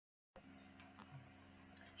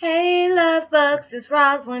Hey, love bugs, it's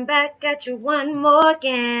Roslynn back at you one more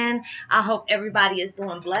again. I hope everybody is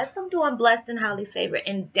doing blessed. I'm doing blessed and highly favored,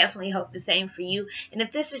 and definitely hope the same for you. And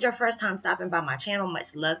if this is your first time stopping by my channel,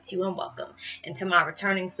 much love to you and welcome. And to my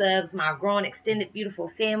returning subs, my growing, extended, beautiful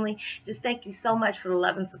family, just thank you so much for the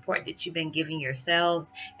love and support that you've been giving yourselves,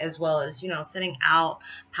 as well as, sending out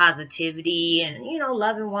positivity and,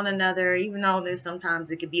 loving one another, even though there's sometimes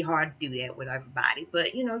it can be hard to do that with everybody.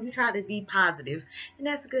 But, you try to be positive, and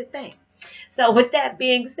that's a good thing. So with that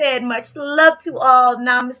being said, much love to all.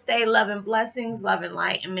 Namaste, love and blessings, love and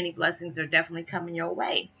light, and many blessings are definitely coming your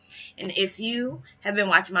way. And if you have been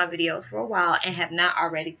watching my videos for a while and have not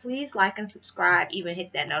already, please like and subscribe, even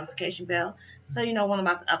hit that notification bell so you know when I'm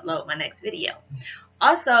about to upload my next video.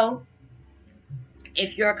 Also,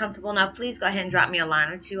 if you're comfortable enough, please go ahead and drop me a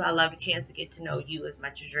line or two. I love the chance to get to know you as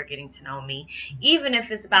much as you're getting to know me. Even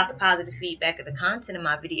if it's about the positive feedback of the content in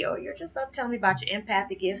my video, or you're just up telling me about your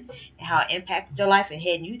empathic gift and how it impacted your life and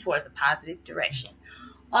heading you towards a positive direction.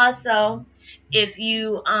 Also, if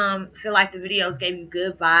you feel like the videos gave you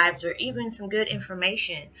good vibes or even some good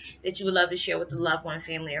information that you would love to share with a loved one,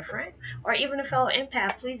 family, or friend, or even a fellow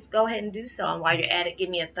empath, please go ahead and do so. And while you're at it, give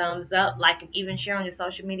me a thumbs up, like, and even share on your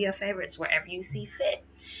social media favorites wherever you see fit.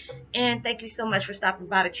 And thank you so much for stopping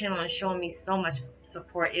by the channel and showing me so much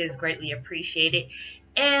support. It is greatly appreciated.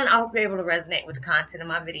 And I hope you're able to resonate with the content of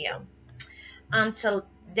my video.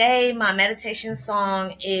 Today, my meditation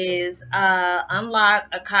song is Unlock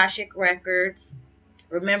Akashic Records,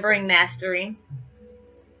 Remembering Mastery,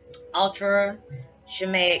 Ultra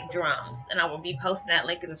Shamanic Drums. And I will be posting that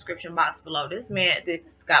link in the description box below. This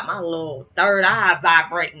got my little third eye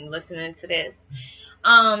vibrating listening to this.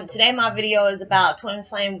 Today my video is about Twin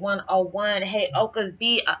Flame 101. Heyoka's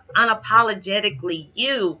be unapologetically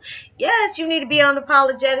you. Yes, you need to be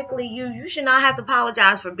unapologetically you. You should not have to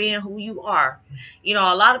apologize for being who you are.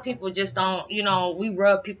 A lot of people just don't, we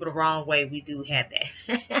rub people the wrong way. We do have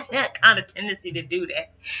that kind of tendency to do that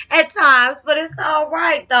at times, but it's all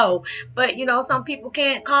right though. But, some people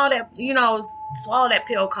can't call that, swallow that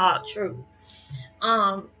pill called truth.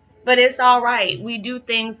 But it's all right. We do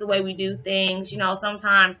things the way we do things.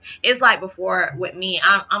 Sometimes it's like before with me,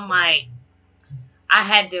 I'm like, I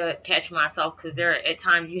had to catch myself because there at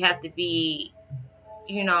times you have to be,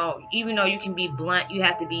 even though you can be blunt, you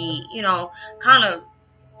have to be, kind of,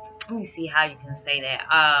 let me see how you can say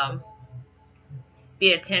that.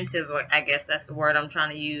 Be attentive, or I guess that's the word I'm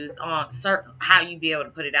trying to use, on certain how you be able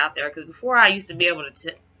to put it out there. Because before I used to be able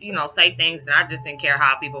to say things and I just didn't care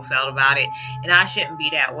how people felt about it, and I shouldn't be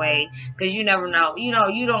that way, because you never know, you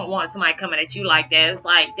don't want somebody coming at you like that. It's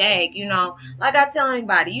like, dang, like I tell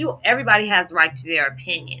anybody, everybody has the right to their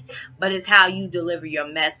opinion, but it's how you deliver your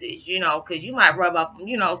message, because you might rub up,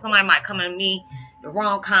 somebody might come at me the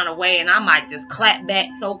wrong kind of way, and I might just clap back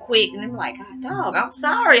so quick, and they're like, God, dog, I'm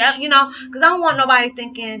sorry, because I don't want nobody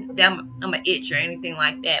thinking that I'm an itch or anything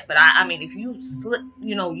like that. But I mean, if you slip,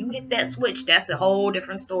 you hit that switch, that's a whole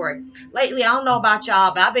different story. Lately, I don't know about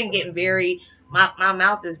y'all, but I've been getting my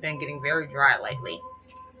mouth has been getting very dry lately.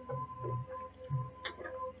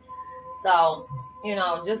 So,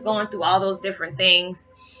 just going through all those different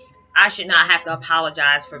things, I should not have to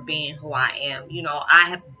apologize for being who I am. I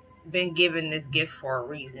have been given this gift for a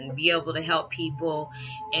reason, be able to help people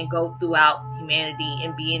and go throughout humanity,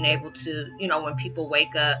 and being able to, when people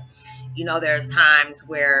wake up, there's times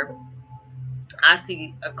where I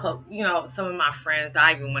see some of my friends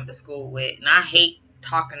I even went to school with, and I hate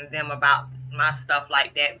talking to them about my stuff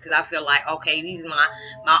like that, because I feel like, okay, these are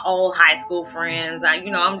my old high school friends.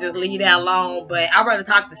 I'm just leave that alone. But I'd rather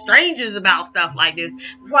talk to strangers about stuff like this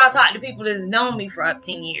before I talk to people that's known me for up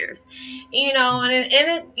 10 years. And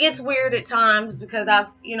it gets weird at times, because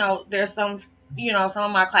there's some, some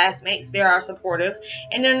of my classmates, they are supportive,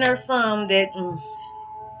 and then there's some that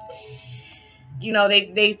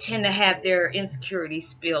they tend to have their insecurities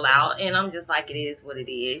spill out, and I'm just like, it is what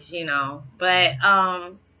it is, but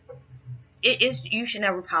you should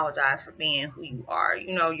never apologize for being who you are.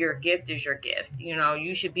 Your gift is your gift.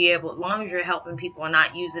 You should be able, as long as you're helping people and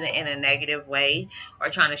not using it in a negative way or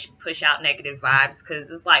trying to push out negative vibes, because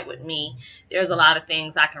it's like with me, there's a lot of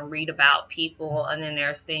things I can read about people, and then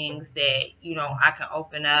there's things that I can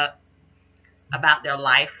open up about their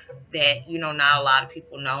life that not a lot of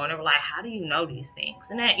people know, and they're like, how do you know these things?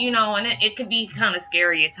 And that and it can be kind of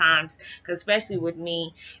scary at times, because especially with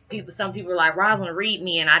me, some people are like, Roslynn, read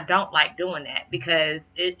me, and I don't like doing that,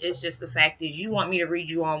 because it's just the fact is, you want me to read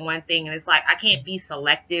you on one thing, and it's like, I can't be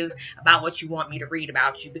selective about what you want me to read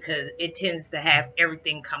about you, because it tends to have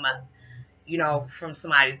everything come up. you know, from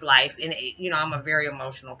somebody's life. And, you know, I'm a very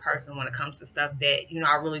emotional person when it comes to stuff that, you know,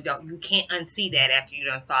 I really don't, you can't unsee that after you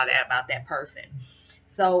done saw that about that person.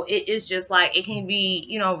 So it's just like, it can be,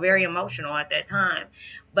 you know, very emotional at that time.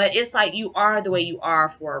 But it's like, you are the way you are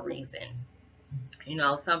for a reason. You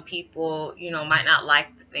know, some people, you know, might not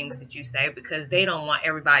like the things that you say because they don't want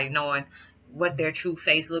everybody knowing what their true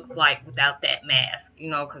face looks like without that mask, you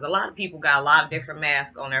know, because a lot of people got a lot of different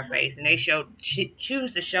masks on their face, and they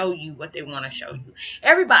choose to show you what they want to show you.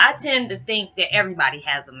 Everybody, I tend to think that everybody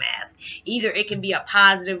has a mask. Either it can be a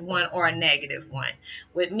positive one or a negative one.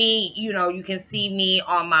 With me, you know, you can see me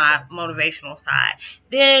on my motivational side.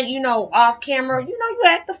 Then, you know, off camera, you know, you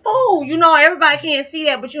act the fool. You know, everybody can't see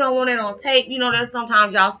that, but you don't want it on tape. You know, there's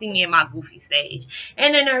sometimes y'all see me in my goofy stage.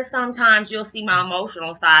 And then there's sometimes you'll see my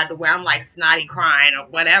emotional side to where I'm like snotty crying or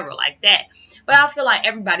whatever like that. But I feel like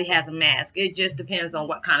everybody has a mask. It just depends on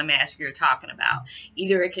what kind of mask you're talking about.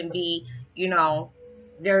 Either it can be, you know,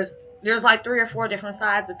 there's like 3 or 4 different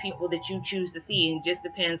sides of people that you choose to see, and it just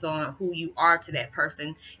depends on who you are to that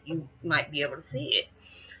person. You might be able to see it.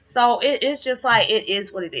 So it's just like, it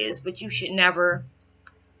is what it is, but you should never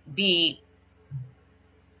be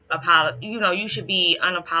you know, you should be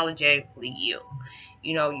unapologetically you.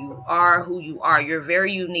 You know, you are who you are. You're a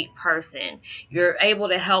very unique person. You're able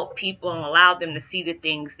to help people and allow them to see the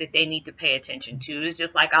things that they need to pay attention to. It's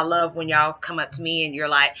just like, I love when y'all come up to me and you're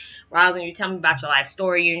like, Roslynn, you tell me about your life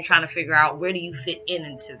story. You're trying to figure out, where do you fit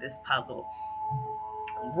into this puzzle?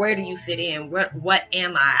 Where do you fit in? What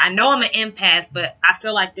am I? I know I'm an empath, but I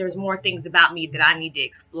feel like there's more things about me that I need to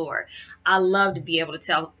explore. I love to be able to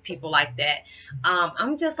tell people like that.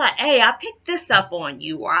 I'm just like, hey, I picked this up on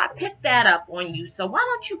you, or I picked that up on you. So why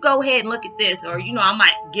don't you go ahead and look at this? Or, you know, I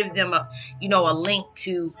might give them a, you know, a link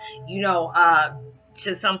to, you know,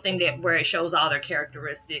 to something that where it shows all their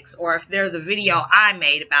characteristics. Or if there's a video I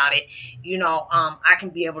made about it, you know, I can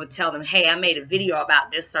be able to tell them, hey, I made a video about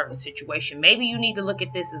this certain situation. Maybe you need to look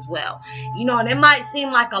at this as well. You know, and it might seem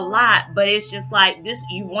like a lot, but it's just like this.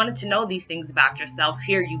 You wanted to know these things about yourself.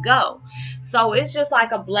 Here you go. So it's just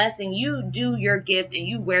like a blessing. You do your gift and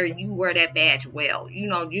you wear that badge well. You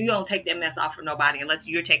know, you don't take that mess off for nobody unless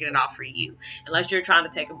you're taking it off for you, unless you're trying to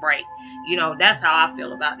take a break. You know, that's how I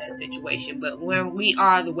feel about that situation. But when we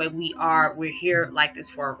are the way we are, we're here like this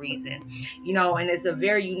for a reason. You know, and it's a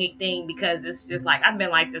very unique thing because it's just like, I've been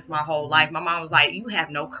like this my whole life. My mom was like, you have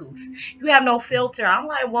no couth. You have no filter. I'm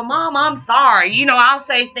like, well, Mom, I'm sorry. You know, I'll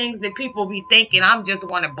say things that people be thinking I'm just the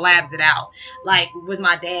one that blabs it out. Like with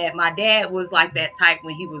my dad was like that type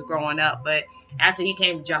when he was growing up, but after he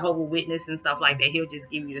came to Jehovah's Witness and stuff like that, he'll just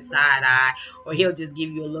give you the side eye, or he'll just give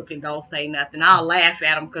you a look and don't say nothing. I'll laugh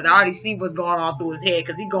at him because I already see what's going on through his head,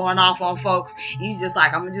 because he's going off on folks. He's just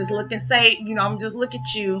like, I'm gonna just look and say, you know, I'm just look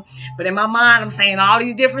at you, but in my mind I'm saying all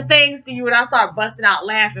these different things to you, and I start busting out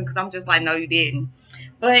laughing because I'm just like, no, you didn't.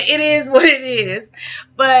 But it is what it is.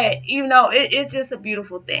 But, you know, it's just a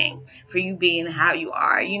beautiful thing for you being how you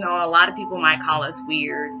are. You know, a lot of people might call us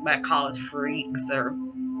weird, might call us freaks, or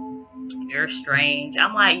you're strange.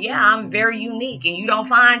 I'm like, yeah, I'm very unique, and you don't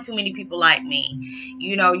find too many people like me.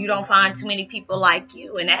 You know, you don't find too many people like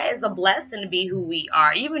you, and that is a blessing to be who we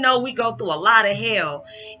are. Even though we go through a lot of hell,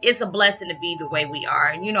 it's a blessing to be the way we are.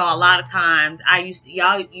 And you know, a lot of times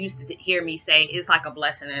y'all used to hear me say it's like a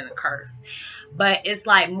blessing and a curse. But it's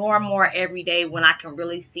like more and more every day when I can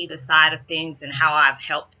really see the side of things and how I've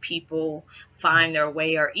helped people find their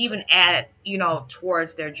way, or even add, you know,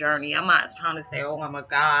 towards their journey. I'm not trying to say, oh, I'm a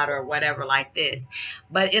God or whatever like this,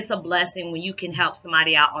 but it's a blessing when you can help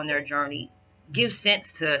somebody out on their journey, give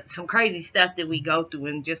sense to some crazy stuff that we go through,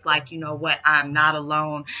 and just like, you know what, I'm not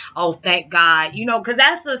alone. Oh, thank God. You know, because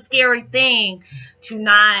that's a scary thing, to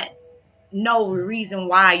not know the reason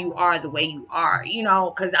why you are the way you are, you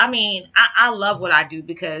know, because I mean, I love what I do,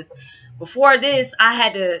 because before this, I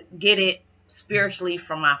had to get it spiritually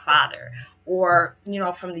from my father, or, you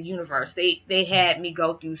know, from the universe. They had me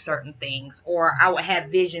go through certain things, or I would have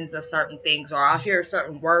visions of certain things, or I'll hear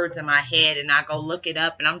certain words in my head and I go look it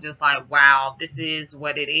up and I'm just like, wow, this is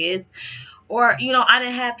what it is. Or, you know, I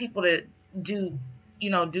didn't have people to do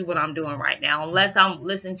what I'm doing right now, unless I'm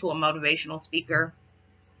listening to a motivational speaker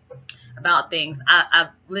about things. I've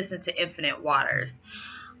listened to Infinite Waters.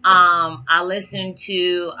 I listened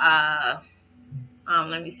to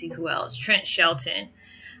let me see who else. Trent Shelton,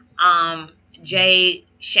 Jay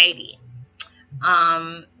Shady.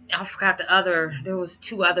 I forgot there was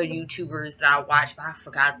 2 other YouTubers that I watched, but I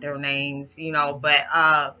forgot their names, you know,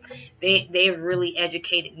 but they've really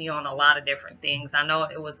educated me on a lot of different things. I know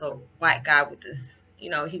it was a white guy with this,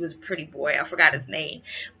 you know, he was a pretty boy. I forgot his name,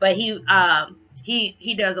 but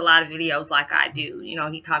he does a lot of videos like I do. You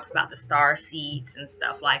know, he talks about the star seeds and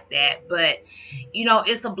stuff like that. But, you know,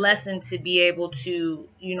 it's a blessing to be able to,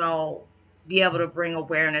 you know, be able to bring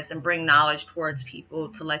awareness and bring knowledge towards people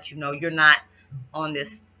to let you know you're not on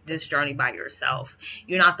this journey by yourself.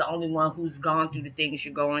 You're not the only one who's gone through the things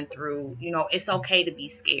you're going through. You know, it's okay to be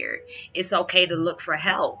scared. It's okay to look for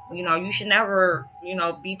help. You know, you should never, you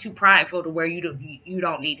know, be too prideful to where you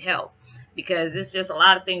don't need help, because it's just a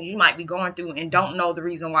lot of things you might be going through and don't know the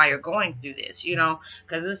reason why you're going through this, you know,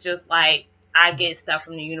 because it's just like I get stuff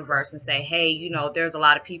from the universe and say, hey, you know, there's a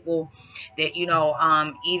lot of people that, you know,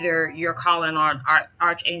 either you're calling on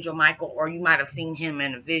Archangel Michael, or you might have seen him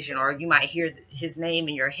in a vision, or you might hear his name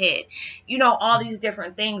in your head, you know, all these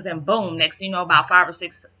different things. And boom, next thing you know, about 5 or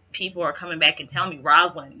 6 people are coming back and telling me,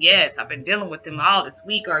 Roslynn, yes, I've been dealing with him all this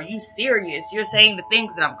week. Are you serious? You're saying the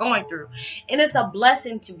things that I'm going through. And it's a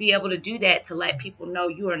blessing to be able to do that, to let people know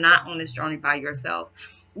you are not on this journey by yourself.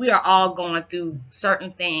 We are all going through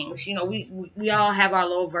certain things. You know, we all have our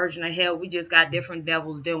little version of hell. We just got different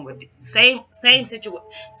devils dealing with same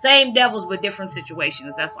devils, but different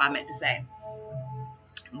situations. That's what I meant to say.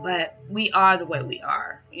 But we are the way we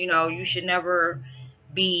are. You know, you should never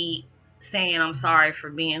be saying I'm sorry for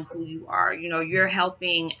being who you are. You know, you're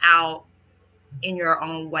helping out in your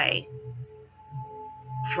own way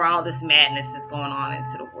for all this madness that's going on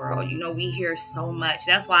into the world. You know, we hear so much.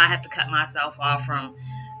 That's why I have to cut myself off from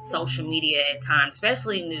social media at times,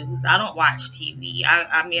 especially news. I don't watch TV.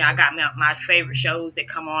 I mean, I got my favorite shows that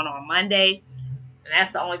come on Monday, and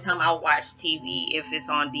that's the only time I watch TV, if it's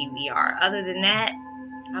on DVR. Other than that,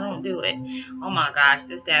 I don't do it. Oh my gosh,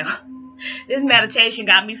 this meditation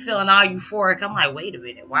got me feeling all euphoric. I'm like, wait a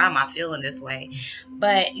minute, why am I feeling this way?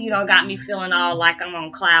 But, you know, got me feeling all like I'm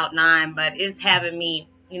on cloud 9. But it's having me,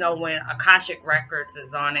 you know, when Akashic Records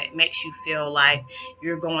is on, it makes you feel like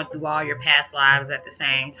you're going through all your past lives at the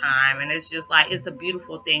same time. And it's just like, it's a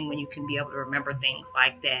beautiful thing when you can be able to remember things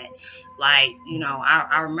like that. Like, you know,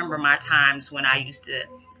 I remember my times when I used to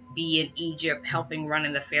be in Egypt helping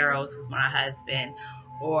running the pharaohs with my husband.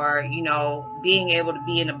 Or, you know, being able to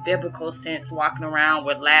be in a biblical sense, walking around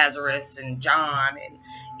with Lazarus and John and,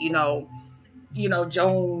 you know,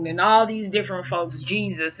 Joan and all these different folks,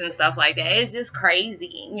 Jesus and stuff like that. It's just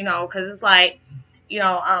crazy, you know, because it's like, you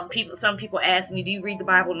know, some people ask me, do you read the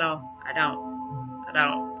Bible? No, I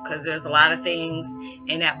don't, because there's a lot of things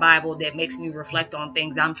in that Bible that makes me reflect on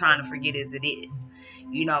things I'm trying to forget as it is.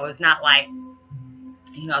 You know, it's not like,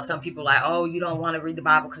 you know, some people are like, oh, you don't want to read the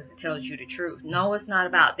Bible because it tells you the truth. No, it's not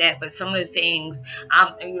about that. But some of the things,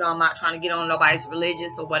 I'm not trying to get on nobody's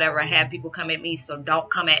religious or whatever and have people come at me. So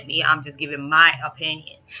don't come at me. I'm just giving my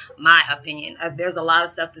opinion. There's a lot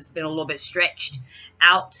of stuff that's been a little bit stretched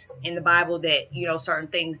out in the Bible that, you know, certain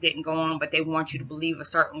things didn't go on, but they want you to believe a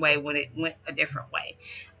certain way when it went a different way.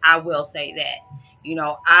 I will say that. You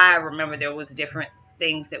know, I remember there was different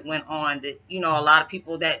things that went on that, you know, a lot of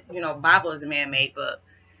people that, you know, Bible is a man-made book.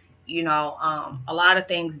 You know, a lot of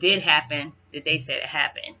things did happen that they said it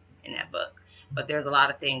happened in that book. But there's a lot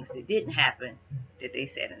of things that didn't happen that they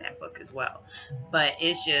said in that book as well. But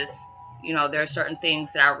it's just, you know, there are certain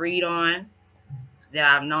things that I read on that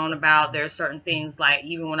I've known about. There are certain things, like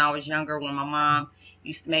even when I was younger, when my mom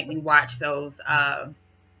used to make me watch those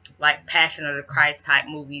like Passion of the Christ type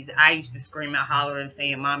movies, I used to scream and holler and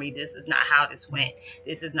saying, Mommy, this is not how this went.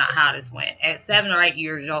 This is not how this went. At 7 or 8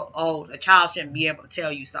 years old, a child shouldn't be able to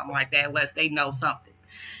tell you something like that unless they know something,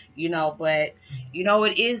 you know. But, you know,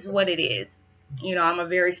 it is what it is. You know, I'm a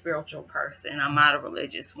very spiritual person. I'm not a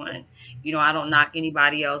religious one. You know, I don't knock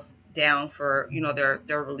anybody else down for, you know, their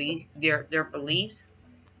beliefs.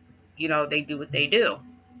 You know, they do what they do.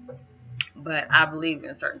 But I believe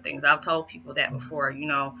in certain things. I've told people that before. You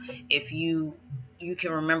know, if you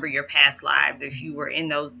can remember your past lives, if you were in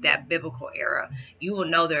that biblical era, you will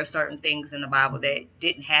know there are certain things in the Bible that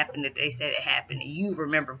didn't happen that they said it happened, and you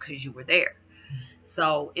remember because you were there.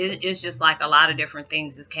 So it's just like a lot of different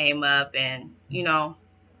things that came up, and, you know,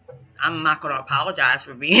 I'm not going to apologize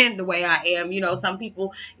for being the way I am. You know, some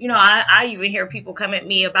people, you know, I even hear people come at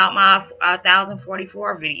me about my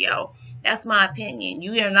 1044 video. That's my opinion.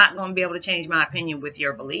 You are not going to be able to change my opinion with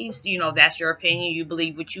your beliefs. You know, that's your opinion. You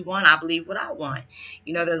believe what you want. I believe what I want.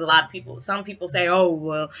 You know, there's a lot of people. Some people say, oh,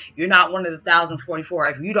 well, you're not one of the 1044.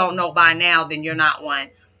 If you don't know by now, then you're not one.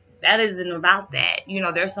 That isn't about that. You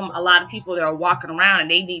know, there's a lot of people that are walking around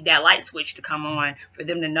and they need that light switch to come on for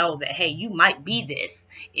them to know that, hey, you might be this.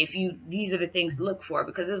 These are the things to look for,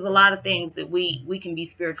 because there's a lot of things that we can be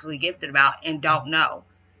spiritually gifted about and don't know.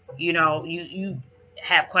 You know, you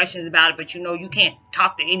have questions about it, but you know, you can't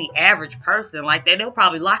talk to any average person like that. They'll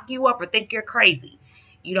probably lock you up or think you're crazy.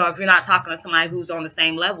 You know, if you're not talking to somebody who's on the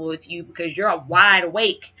same level with you, because you're wide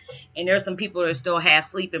awake, and there's some people that are still half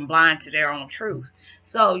asleep and blind to their own truth.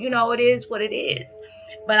 So, you know, it is what it is.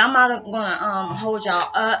 But I'm not gonna hold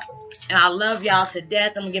y'all up, and I love y'all to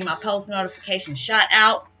death. I'm gonna give my post notification shout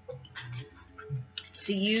out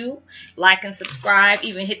to you. Like and subscribe.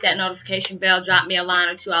 Even hit that notification bell. Drop me a line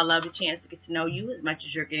or two. I love the chance to get to know you as much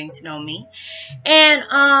as you're getting to know me. And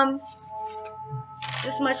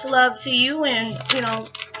just much love to you, and you know,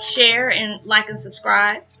 share and like and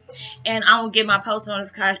subscribe. And I will give my post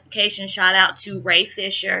notification shout out to Ray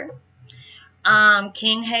Fisher,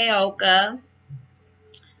 King Heyoka,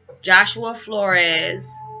 Joshua Flores,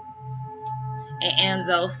 and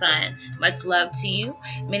Anzo's son. Much love to you.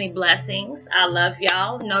 Many blessings. I love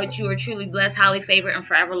y'all. Know that you are truly blessed, highly favored, and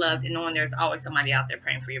forever loved, and knowing there's always somebody out there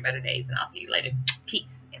praying for your better days. And I'll see you later. Peace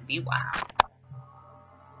and be wild.